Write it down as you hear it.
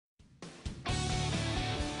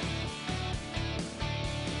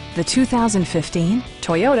the 2015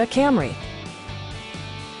 Toyota Camry.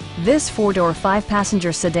 This four-door,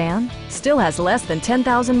 five-passenger sedan still has less than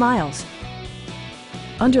 10,000 miles.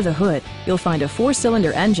 Under the hood, you'll find a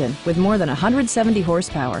four-cylinder engine with more than 170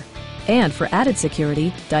 horsepower. And for added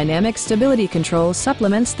security, dynamic stability control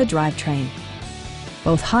supplements the drivetrain.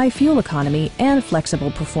 Both high fuel economy and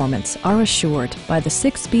flexible performance are assured by the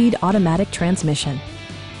 6-speed automatic transmission.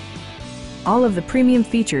 All of the premium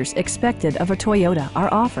features expected of a Toyota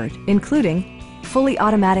are offered, including fully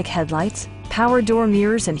automatic headlights, power door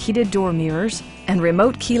mirrors and heated door mirrors, and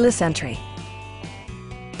remote keyless entry.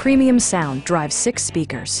 Premium sound drives 6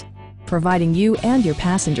 speakers, providing you and your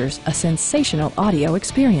passengers a sensational audio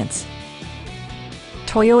experience.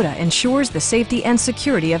 Toyota ensures the safety and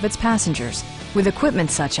security of its passengers with equipment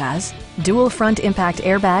such as dual front impact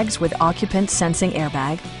airbags with occupant sensing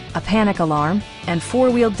airbag, a panic alarm, and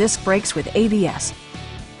 4-wheel disc brakes with ABS.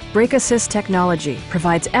 Brake Assist technology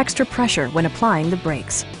provides extra pressure when applying the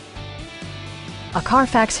brakes. A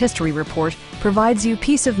Carfax history report provides you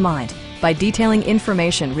peace of mind by detailing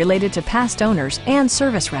information related to past owners and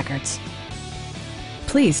service records.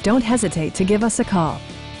 Please don't hesitate to give us a call.